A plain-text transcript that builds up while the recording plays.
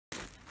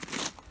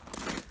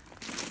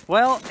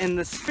Well, in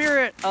the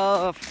spirit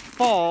of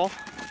fall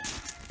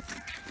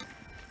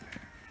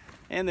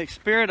and the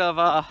spirit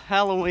of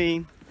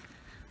Halloween,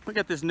 look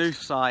at this new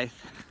scythe.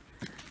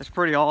 It's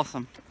pretty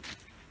awesome.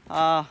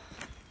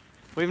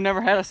 We've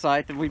never had a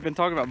scythe, and we've been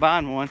talking about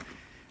buying one.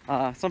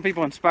 Some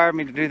people inspired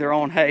me to do their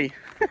own hay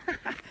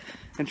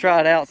and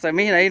try it out. So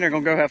me and Aiden are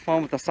gonna go have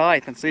fun with the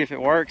scythe and see if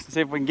it works and see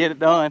if we can get it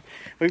done.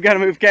 We've got to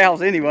move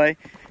cows anyway,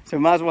 so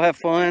we might as well have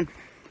fun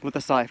with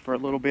the scythe for a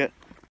little bit.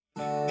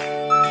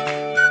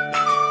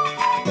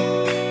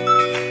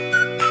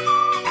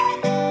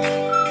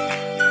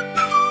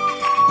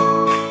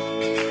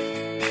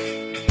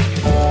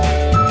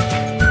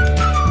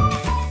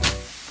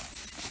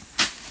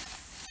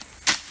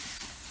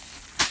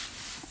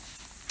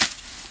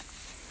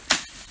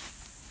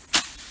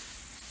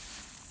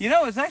 You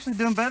know, it's actually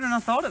doing better than I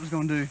thought it was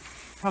going to do.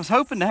 I was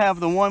hoping to have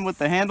the one with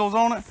the handles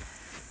on it,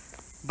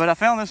 but I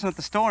found this one at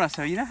the store and I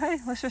said, you know, hey,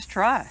 let's just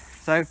try it.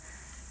 So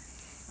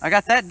I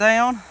got that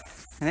down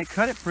and it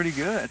cut it pretty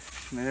good.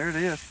 I mean, there it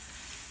is.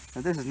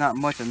 Now, this is not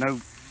much of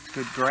no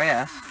good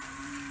grass.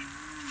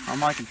 I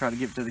might can try to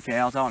give it to the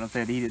cows. I don't know if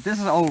they'd eat it. This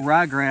is an old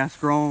ryegrass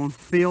grown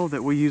field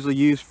that we usually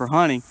use for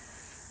hunting.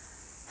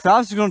 So I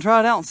was just going to try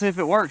it out and see if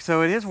it works.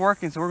 So it is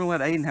working, so we're going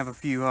to let Aiden have a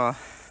few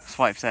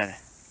swipes at it.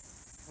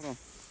 Hold on.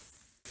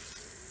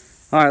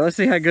 All right, let's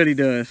see how good he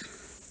does.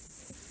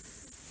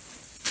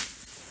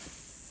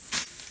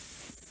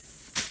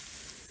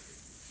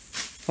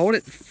 Hold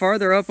it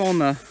further up on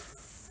the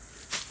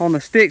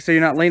stick so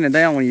you're not leaning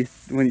down when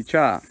you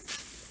chop.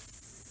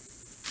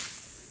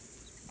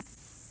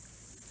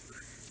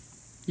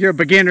 You're a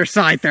beginner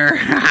scyther.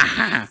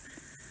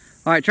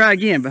 All right, try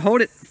again, but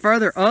hold it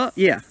further up.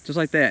 Yeah, just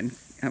like that.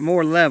 And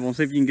more level.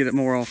 See if you can get it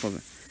more off of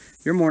it.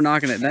 You're more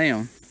knocking it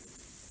down.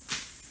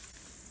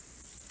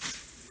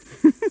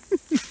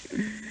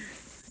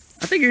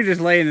 I think you're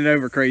just laying it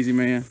over crazy,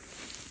 man.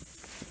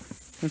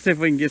 Let's see if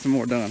we can get some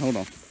more done. Hold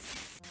on.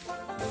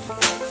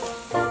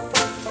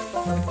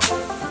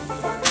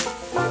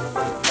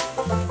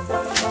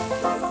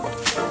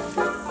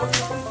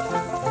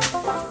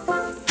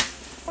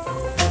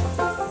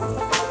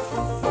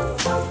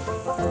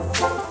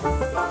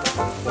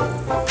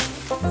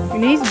 It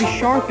needs to be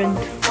sharpened.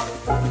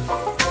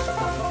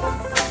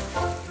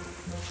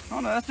 Oh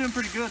no, that's doing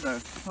pretty good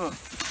though. Look.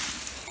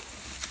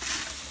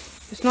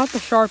 It's not the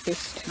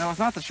sharpest. No, it's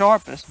not the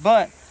sharpest,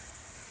 but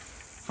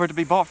for it to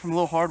be bought from a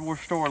little hardware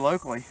store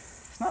locally,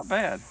 it's not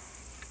bad.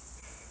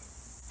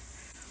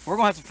 We're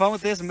gonna have some fun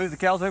with this and move the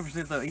cows over and see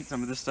if they'll eat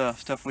some of this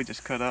stuff we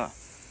just cut up.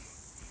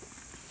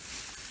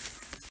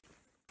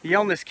 You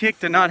on this kick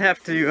to not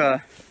have to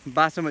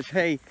buy so much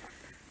hay.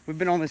 We've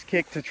been on this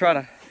kick to try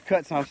to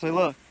cut some. So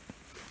look,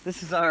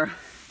 this is our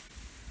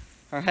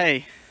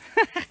hay.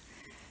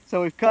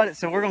 So we've cut it,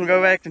 so we're gonna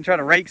go back and try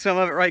to rake some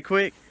of it right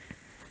quick.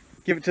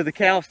 Give it to the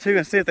cows too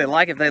and see if they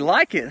like it. If they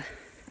like it,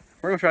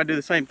 we're gonna try to do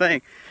the same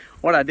thing.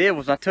 What I did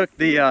was I took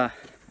the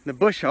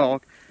bush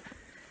hog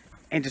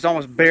and just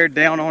almost bared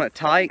down on it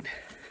tight,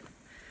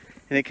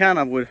 and it kind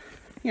of would,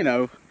 you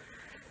know,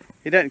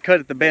 it doesn't cut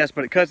it the best,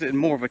 but it cuts it in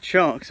more of a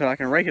chunk, so I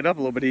can rake it up a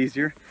little bit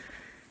easier.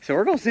 So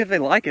we're gonna see if they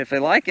like it. If they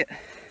like it,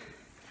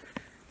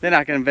 then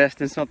I can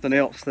invest in something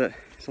else that's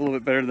a little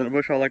bit better than a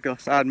bush hog, like a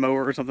side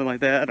mower or something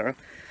like that, or a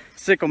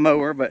sickle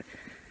mower. But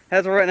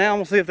as of right now,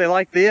 we'll see if they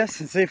like this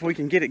and see if we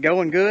can get it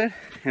going good.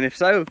 And if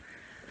so,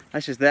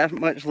 that's just that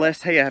much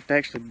less hay I have to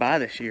actually buy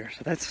this year.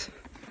 So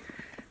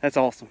that's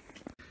awesome.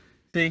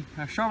 See,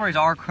 our strawberries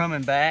are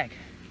coming back.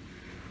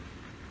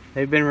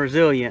 They've been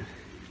resilient.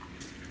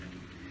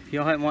 If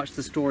y'all haven't watched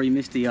the story, you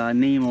missed the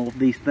Nemo of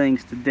these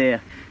things to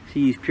death.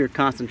 She used pure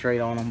concentrate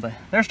on them, but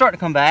they're starting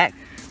to come back.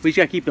 We just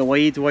gotta keep the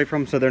weeds away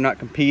from them so they're not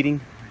competing.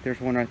 There's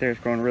one right there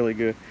that's growing really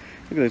good.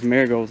 Look at those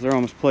marigolds. They're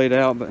almost played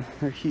out, but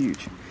they're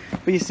huge.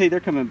 But you see, they're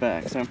coming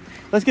back. So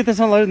let's get this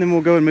unloaded and then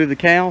we'll go and move the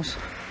cows.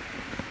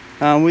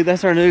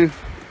 That's our new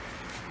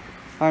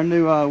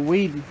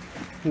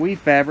weed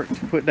fabric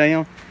to put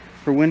down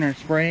for winter and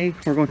spring.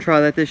 We're going to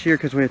try that this year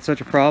because we had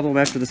such a problem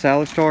after the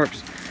silage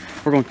tarps.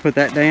 We're going to put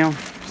that down,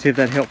 see if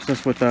that helps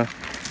us with the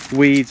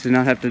weeds and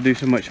not have to do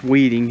so much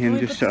weeding. And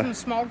just put this in the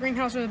small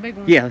greenhouse or the big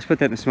one? Yeah, let's put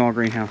that in the small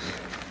greenhouse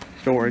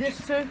storage.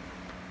 This too?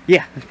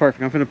 Yeah, that's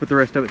perfect. I'm going to put the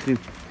rest of it in.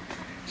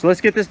 So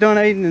let's get this done,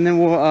 Aiden, and then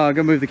we'll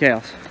go move the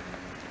cows.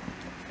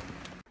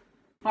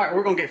 All right,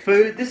 we're gonna get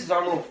food. This is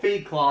our little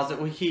feed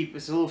closet we keep.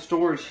 It's a little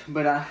storage,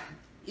 but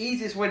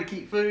easiest way to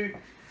keep food,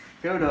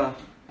 we went to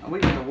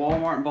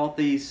Walmart and bought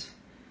these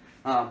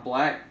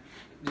black,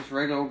 just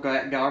regular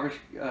garbage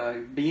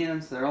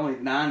bins. They're only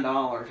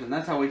 $9, and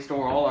that's how we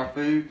store all our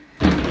food.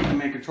 We keep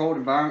them in a controlled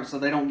environment so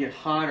they don't get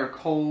hot or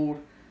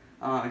cold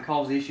and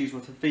cause issues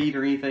with the feed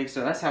or anything.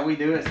 So that's how we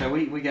do it. So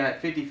we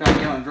got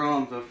 55-gallon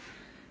drums of,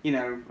 you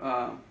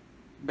know,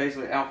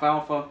 basically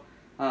alfalfa,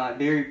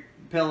 dairy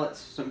pellets,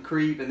 some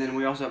creep, and then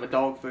we also have a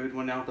dog food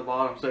one down at the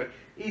bottom. So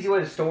easy way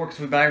to store because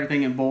we buy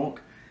everything in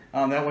bulk.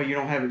 That way you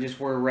don't have it just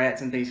where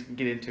rats and things can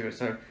get into it.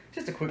 So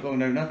just a quick little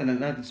note,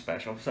 nothing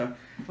special. So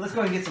let's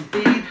go ahead and get some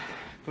feed.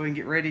 Go ahead and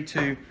get ready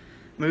to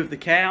move the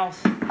cows.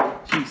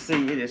 you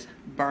see, it is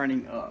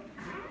burning up.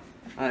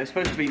 It's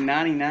supposed to be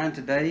 99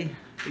 today.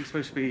 It's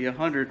supposed to be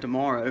 100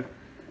 tomorrow.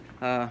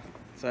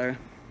 So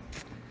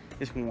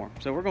it's warm.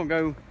 So we're gonna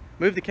go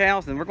move the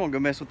cows, and we're gonna go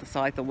mess with the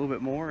scythe a little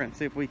bit more and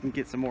see if we can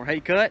get some more hay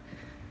cut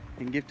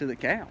and give to the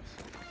cows.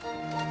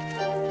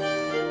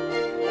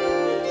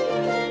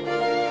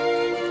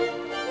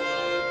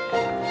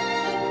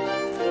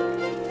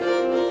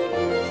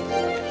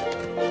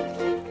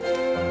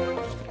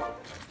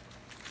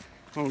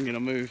 I'm gonna get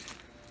them moved.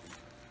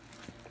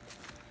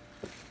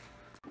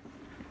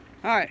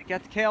 All right,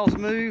 got the cows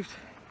moved.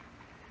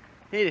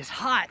 It is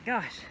hot,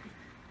 gosh.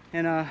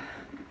 And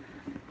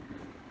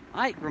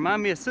Ike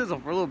reminded me of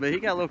Sizzle for a little bit. He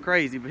got a little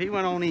crazy, but he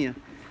went on in.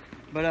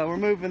 But we're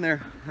moving their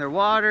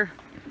water,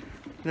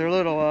 their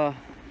little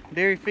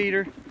dairy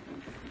feeder,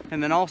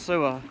 and then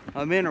also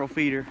a mineral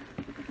feeder.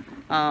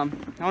 I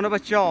don't know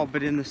about y'all,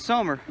 but in the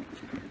summer,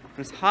 when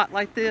it's hot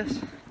like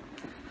this,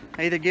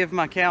 I either give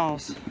my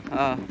cows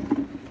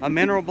a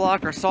mineral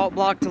block or salt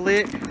block to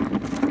lick,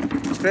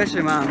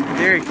 especially my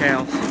dairy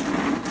cows,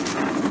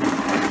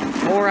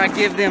 or I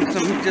give them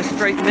some just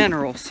straight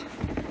minerals.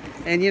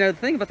 And you know, the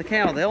thing about the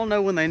cow, they'll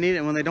know when they need it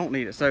and when they don't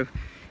need it. So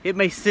it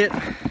may sit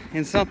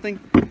in something,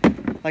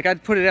 like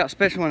I'd put it out,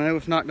 especially when I know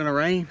it's not going to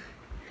rain,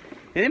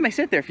 and it may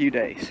sit there a few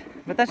days,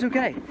 but that's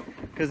okay,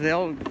 because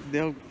they'll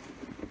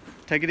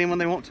take it in when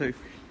they want to.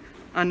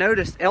 I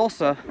noticed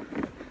Elsa,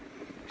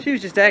 she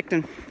was just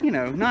acting, you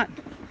know, not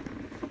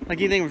like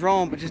anything was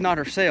wrong, but just not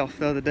herself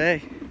the other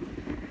day.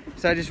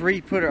 So I just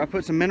I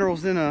put some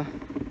minerals in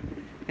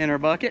her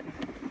bucket.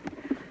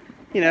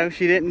 You know,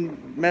 she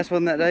didn't mess with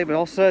them that day, but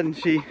all of a sudden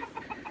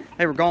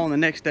they were gone the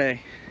next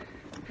day.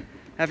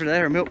 After that,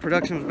 her milk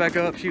production was back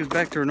up. She was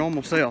back to her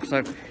normal self.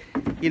 So,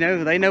 you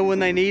know, they know when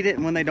they need it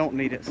and when they don't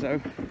need it.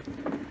 So,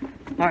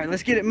 all right,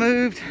 let's get it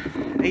moved.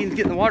 Aiden's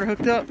getting the water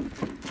hooked up,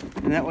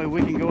 and that way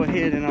we can go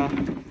ahead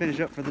and finish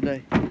up for the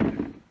day.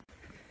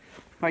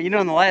 All right, you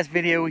know, in the last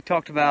video we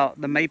talked about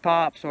the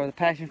maypops, or the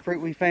passion fruit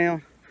we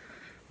found.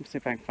 Let's see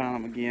if I can find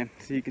them again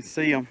so you can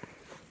see them.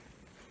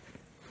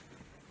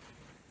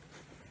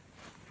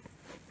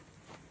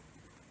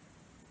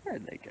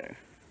 Where'd they go?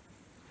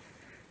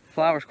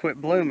 Flowers quit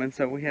blooming,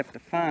 so we have to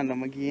find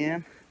them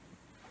again.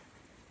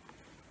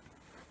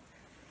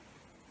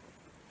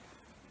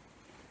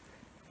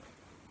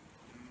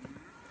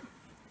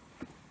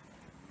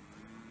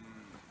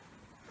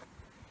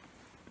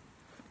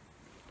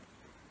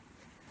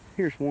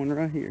 Here's one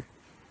right here.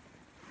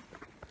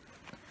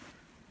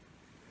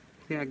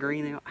 See how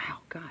green they are? Ow,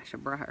 gosh, a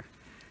briar.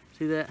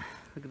 See that?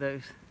 Look at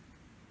those.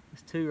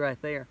 There's two right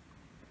there.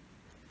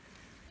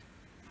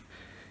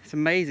 It's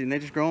amazing. They're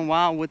just growing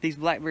wild with these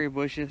blackberry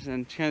bushes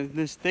and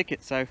this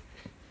thicket. So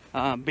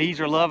bees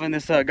are loving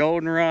this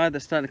goldenrod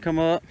that's starting to come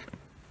up.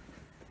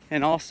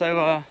 And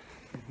also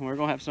we're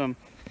gonna have some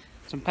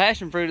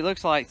passion fruit, it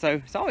looks like.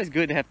 So it's always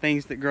good to have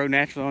things that grow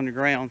naturally on the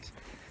grounds,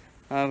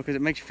 because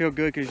it makes you feel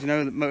good, because you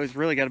know that it's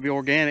really got to be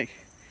organic.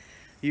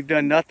 You've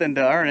done nothing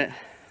to earn it,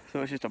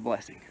 so it's just a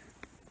blessing.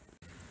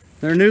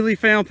 Their newly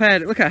found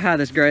paddock. Look how high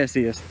this grass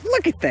is.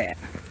 Look at that.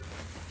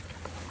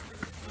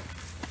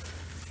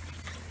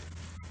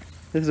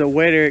 This is a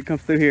wet area. It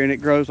comes through here and it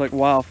grows like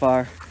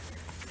wildfire.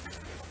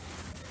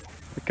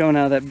 They're coming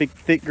out of that big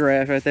thick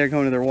grass right there,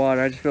 going to their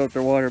water. I just filled up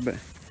their water, but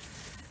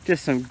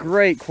just some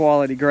great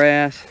quality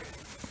grass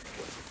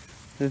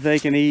that they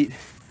can eat.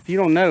 If you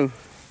don't know,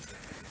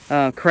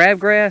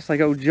 crabgrass,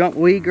 like old junk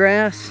weed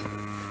grass,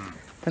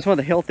 that's one of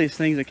the healthiest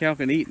things a cow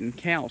can eat, and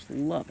cows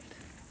love it.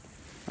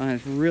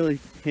 It's really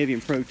heavy in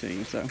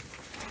protein. So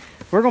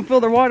we're gonna fill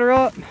their water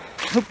up.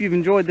 Hope you've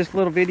enjoyed this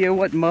little video.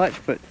 Wasn't much,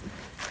 but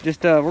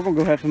just we're gonna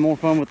go have some more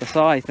fun with the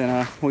scythe,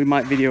 and we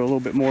might video a little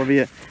bit more of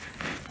it.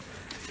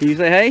 Can you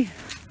say hey?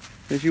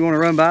 If you want to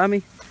run by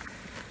me?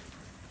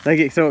 They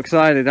get so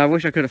excited. I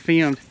wish I could have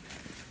filmed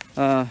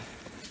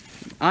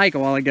Ike a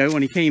while ago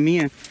when he came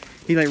in.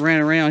 He like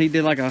ran around. He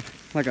did like a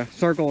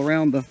circle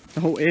around the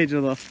whole edge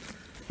of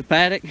the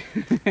paddock.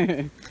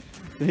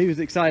 He was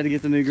excited to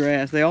get the new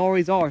grass. They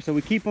always are. So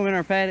we keep them in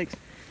our paddocks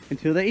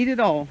until they eat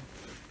it all,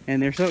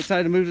 and they're so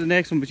excited to move to the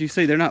next one. But you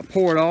see, they're not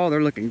poor at all.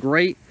 They're looking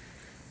great.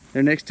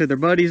 They're next to their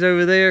buddies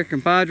over there,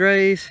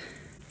 compadres,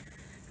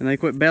 and they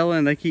quit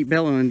bellowing. They keep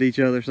bellowing to each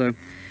other. So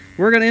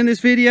we're gonna end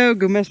this video,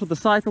 go mess with the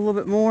scythe a little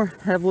bit more,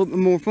 have a little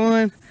bit more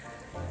fun,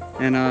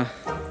 and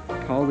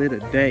call it a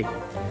day.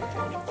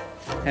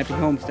 Happy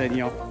homesteading,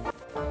 y'all.